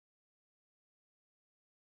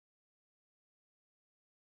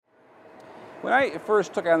When I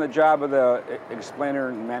first took on the job of the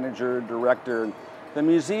explainer, manager, director, the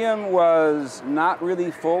museum was not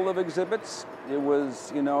really full of exhibits. It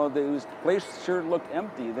was, the place sure looked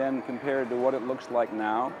empty then compared to what it looks like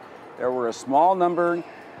now. There were a small number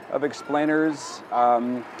of explainers.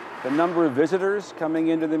 The number of visitors coming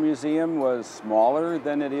into the museum was smaller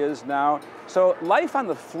than it is now. So life on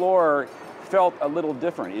the floor felt a little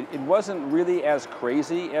different. It wasn't really as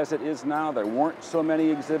crazy as it is now. There weren't so many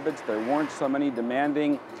exhibits. There weren't so many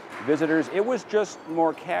demanding visitors. It was just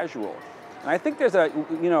more casual. And I think there's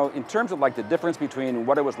in terms of like the difference between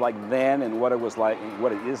what it was like then and what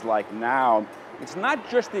it is like now, it's not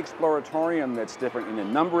just the Exploratorium that's different in the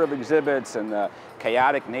number of exhibits and the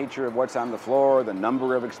chaotic nature of what's on the floor, the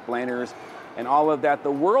number of explainers, and all of that.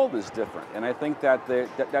 The world is different. And I think that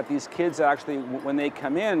that these kids actually, when they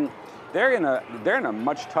come in, they're in a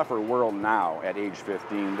much tougher world now at age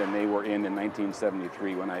 15 than they were in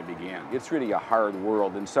 1973 when I began. It's really a hard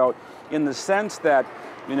world. And so in the sense that,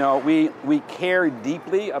 we care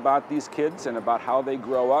deeply about these kids and about how they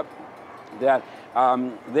grow up, that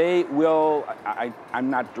they will, I'm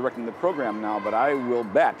not directing the program now, but I will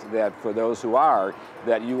bet that for those who are,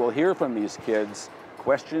 that you will hear from these kids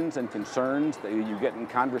questions and concerns, that you get in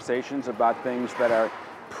conversations about things that are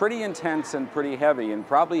pretty intense and pretty heavy, and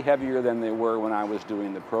probably heavier than they were when I was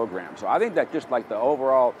doing the program. So I think that just like the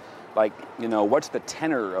overall, what's the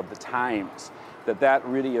tenor of the times, that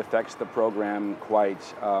really affects the program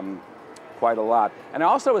quite a lot. And I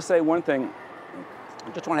also would say one thing, I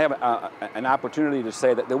just want to have an opportunity to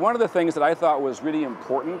say that one of the things that I thought was really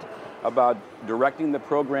important about directing the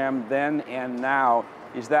program then and now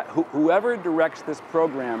is that whoever directs this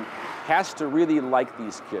program has to really like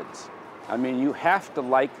these kids. I mean, you have to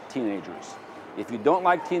like teenagers. If you don't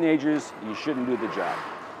like teenagers, you shouldn't do the job.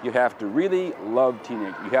 You have to really love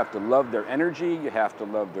teenagers. You have to love their energy, you have to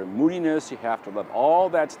love their moodiness, you have to love all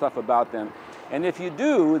that stuff about them. And if you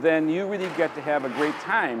do, then you really get to have a great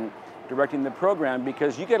time directing the program,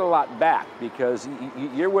 because you get a lot back, because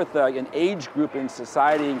you're with an age group in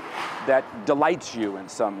society that delights you in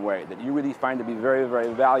some way, that you really find to be very,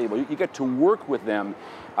 very valuable. You get to work with them.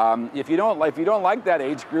 If you don't like that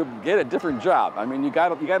age group, get a different job. I mean, you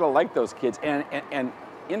gotta like those kids, and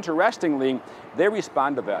interestingly, they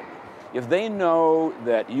respond to that. If they know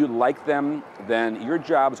that you like them, then your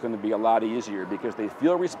job is going to be a lot easier, because they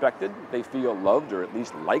feel respected, they feel loved, or at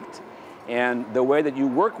least liked. And the way that you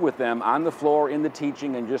work with them on the floor, in the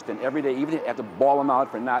teaching, and just in every day, even if you have to bawl them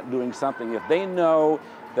out for not doing something, if they know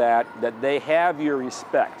that they have your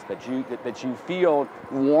respect, that you feel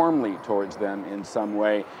warmly towards them in some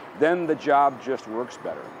way, then the job just works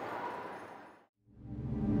better.